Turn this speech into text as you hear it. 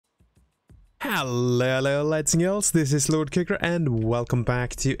Hello lads and girls, this is Lord Kicker and welcome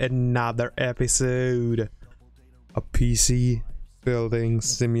back to another episode of PC Building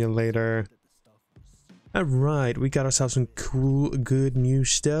Simulator. Alright, we got ourselves some cool, good new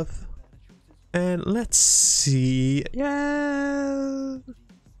stuff. And let's see... Yeah!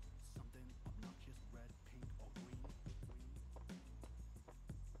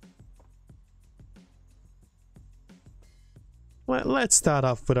 Well, let's start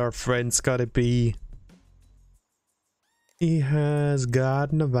off with our friend Scotty B. He has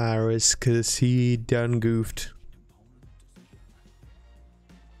gotten a virus because he done goofed.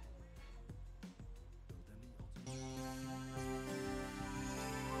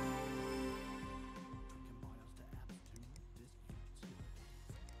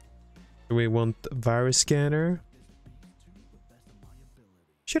 Do we want virus scanner?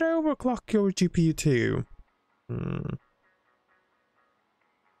 Should I overclock your GPU too?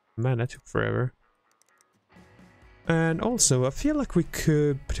 Man, that took forever. And also, I feel like we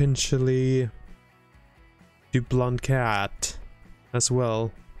could potentially do blonde cat as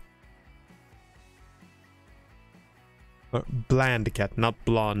well. Or bland cat, not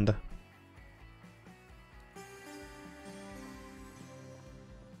blonde. I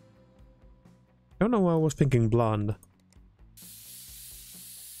don't know why I was thinking blonde.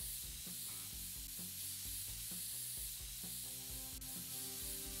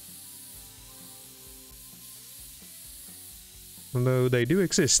 Although they do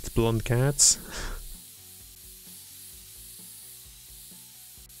exist, blonde cats.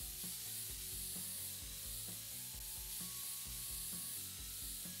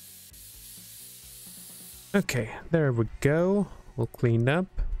 Okay, there we go. All cleaned up.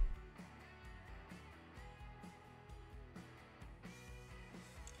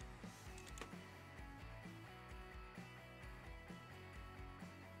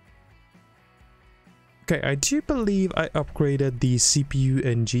 Okay, I do believe I upgraded the CPU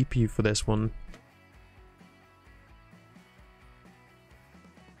and GPU for this one.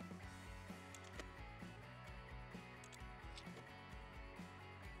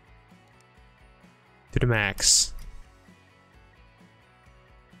 To the max.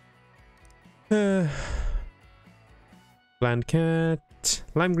 Bland cat,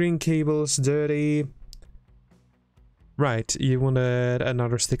 lime green cables, dirty. Right, you wanted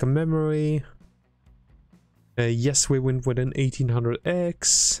another stick of memory. Yes, we went with an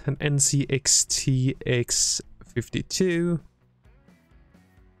 1800X, an NCXTX52.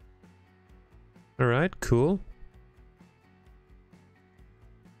 Alright, cool.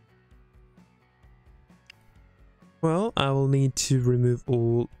 Well, I will need to remove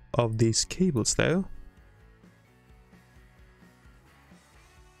all of these cables though.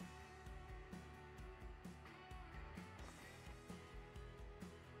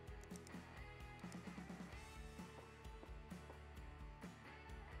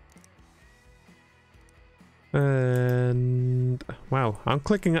 And wow, I'm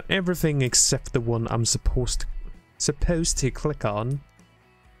clicking on everything except the one I'm supposed to click on.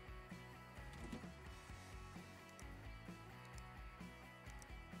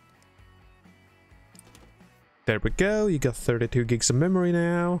 There we go, you got 32 gigs of memory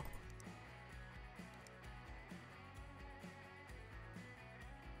now.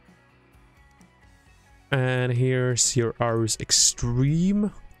 And here's your Aorus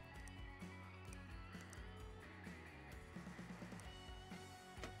Extreme.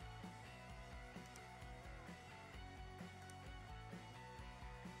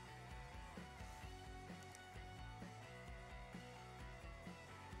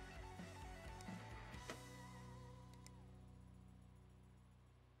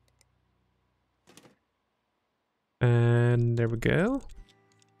 And there we go.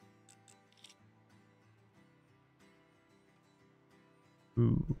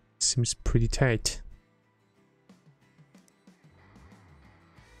 Ooh, seems pretty tight.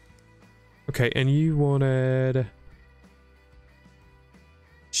 Okay, and you wanted...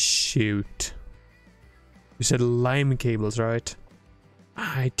 Shoot. You said lime cables, right?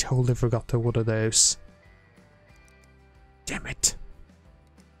 I totally forgot to order those. Damn it.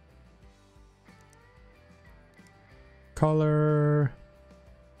 Color...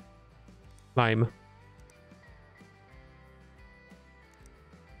 Lime.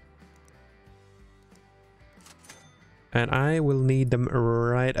 And I will need them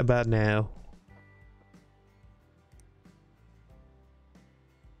right about now.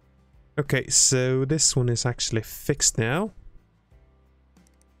 Okay, so this one is actually fixed now.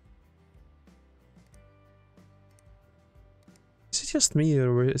 Is it just me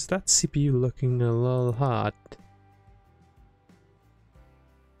or is that CPU looking a little hot?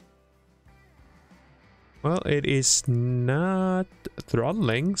 Well, it is not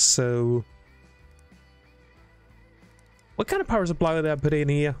throttling, so... What kind of power supply did I put in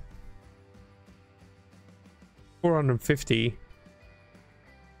here? 450.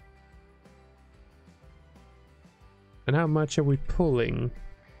 And how much are we pulling?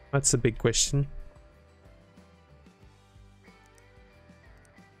 That's a big question.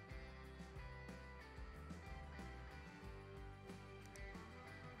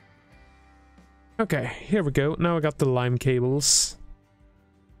 Okay, here we go. Now I got the lime cables.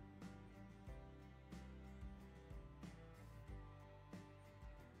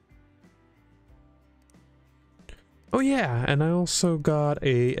 Oh yeah, and I also got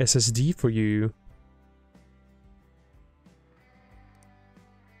a SSD for you.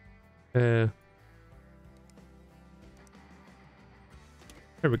 There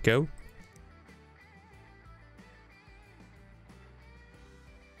we go.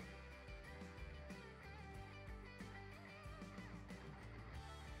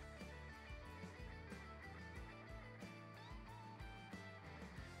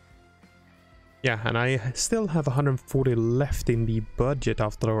 Yeah, and I still have 140 left in the budget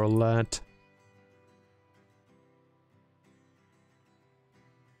after all that.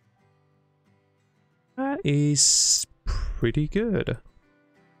 That is pretty good.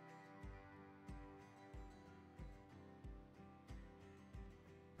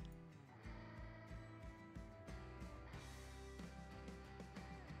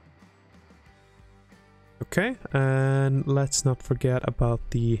 Okay, and let's not forget about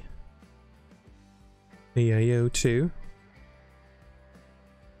the AIO too.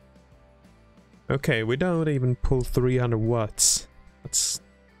 Okay, we don't even pull 300 watts. That's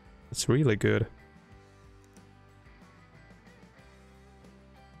really good.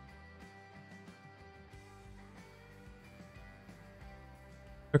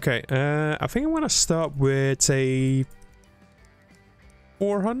 Okay, I think I want to start with a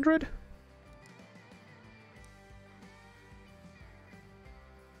 400.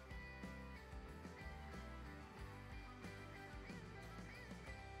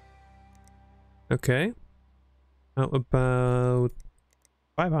 Okay. How about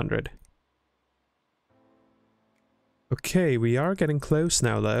 500? Okay, we are getting close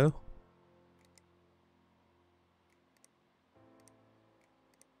now though.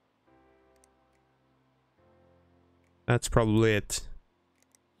 That's probably it.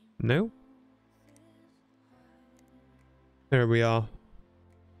 No? There we are.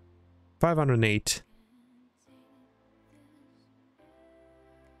 508.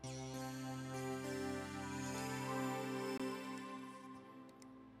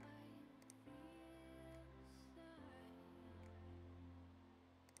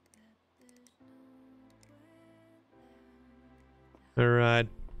 Alright.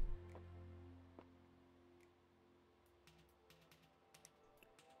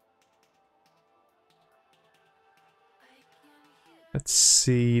 Let's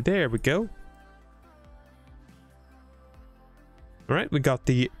see. There we go. Alright, we got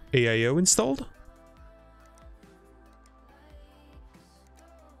the AIO installed.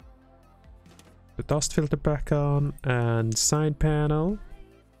 The dust filter back on and side panel.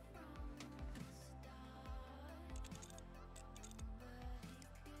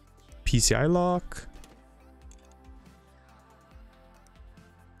 PCI lock.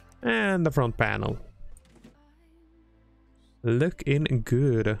 And the front panel. Looking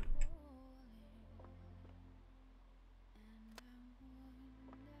good.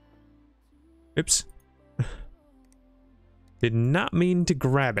 Oops. Did not mean to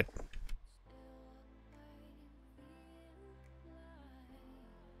grab it.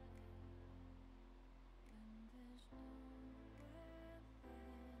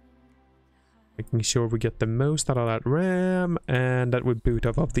 Making sure we get the most out of that RAM and that we boot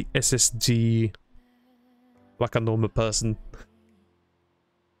off of the SSD like a normal person.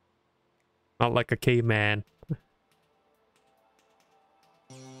 Not like a caveman.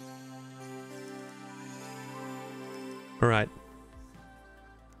 Alright.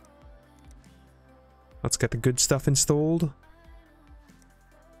 Let's get the good stuff installed.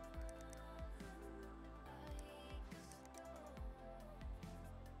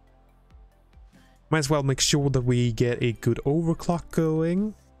 Might as well make sure that we get a good overclock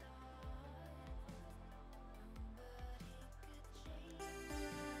going.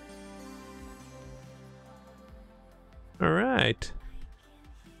 Alright.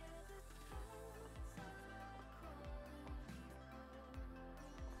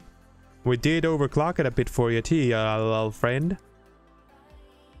 We did overclock it a bit for you too, little friend.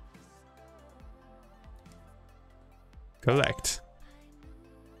 Collect.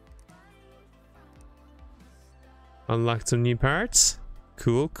 Unlocked some new parts.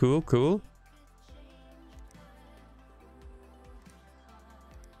 Cool, cool, cool.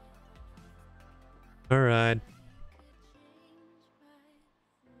 All right.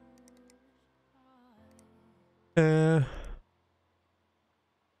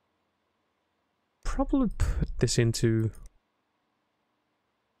 Probably put this into...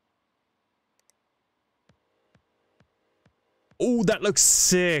 Oh, that looks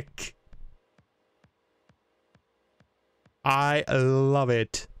sick. I love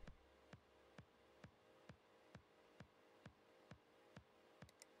it.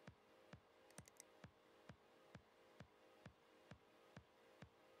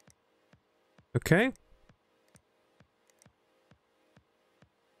 Okay.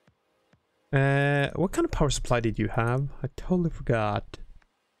 What kind of power supply did you have? I totally forgot.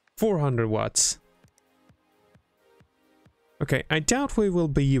 400 watts. Okay, I doubt we will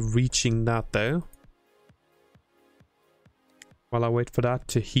be reaching that though. While I wait for that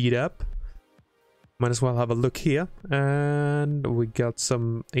to heat up, might as well have a look here. And we got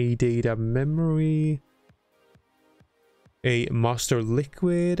some A-data memory, a master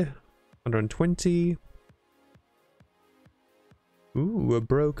liquid, 120. Ooh, a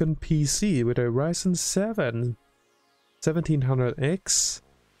broken PC with a Ryzen 7 1700X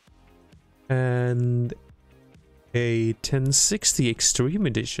and a 1060 Extreme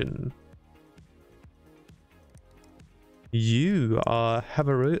Edition. You have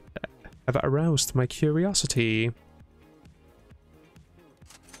aroused my curiosity,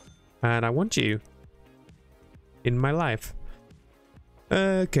 and I want you in my life.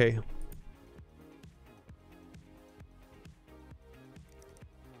 Okay.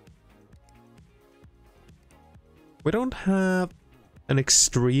 We don't have an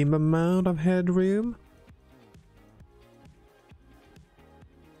extreme amount of headroom,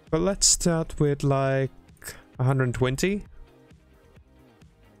 but let's start with like 120.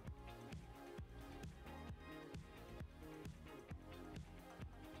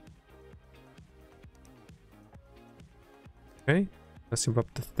 Okay, let's move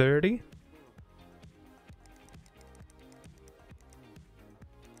up to 30.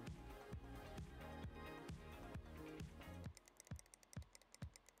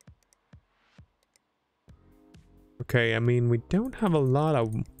 Okay, I mean, we don't have a lot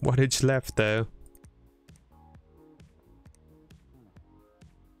of wattage left though.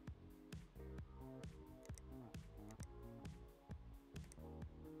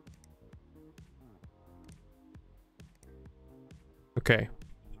 Okay.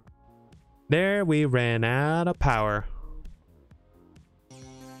 There, we ran out of power.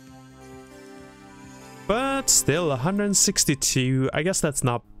 But still 162. I guess that's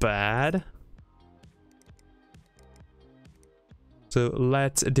not bad. So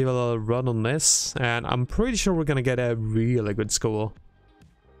let's do a little run on this, and I'm pretty sure we're gonna get a really good score.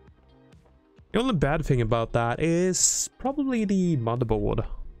 The only bad thing about that is probably the motherboard.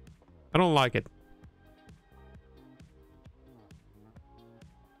 I don't like it.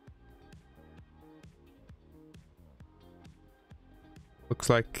 Looks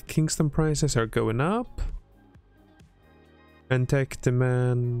like Kingston prices are going up. And tech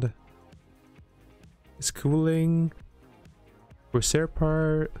demand is cooling. Corsair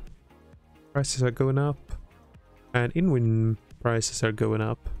prices are going up. And in-win prices are going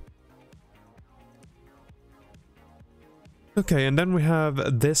up. Okay, and then we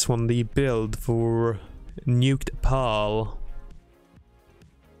have this one, the build for Nuked PAL.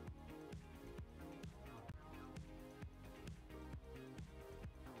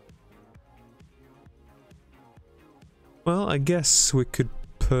 Well, I guess we could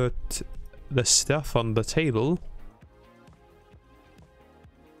put the stuff on the table.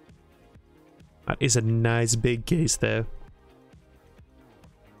 That is a nice big case though.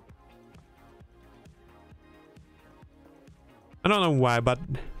 I don't know why, but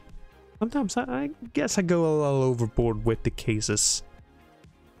sometimes I guess I go a little overboard with the cases.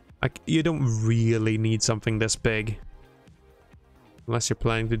 Like, you don't really need something this big. Unless you're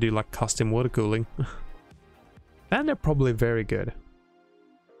planning to do like custom water cooling. And they're probably very good.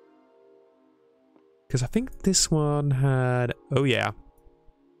 Because I think this one had... Oh yeah.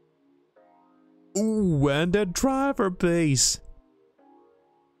 Ooh, and a driver base.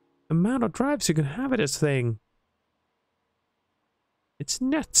 Amount of drives you can have in this thing. It's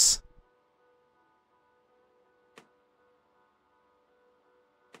nuts.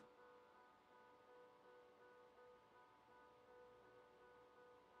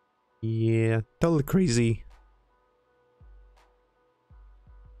 Yeah, totally crazy.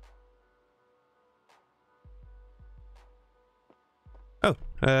 Oh,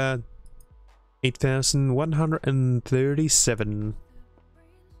 8,137.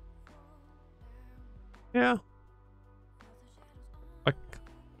 Yeah. Like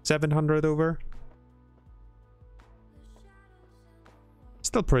 700 over.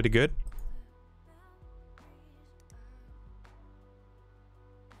 Still pretty good.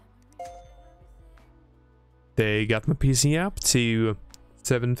 They got my PC up to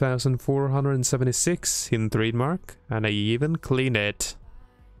 7,476 in trademark, and I even cleaned it.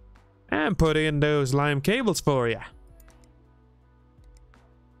 And put in those lime cables for ya.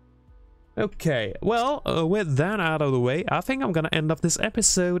 Okay, well, with that out of the way, I think I'm gonna end off this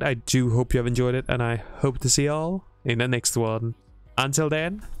episode. I do hope you have enjoyed it, and I hope to see y'all in the next one. Until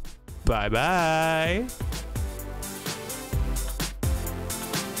then, bye bye!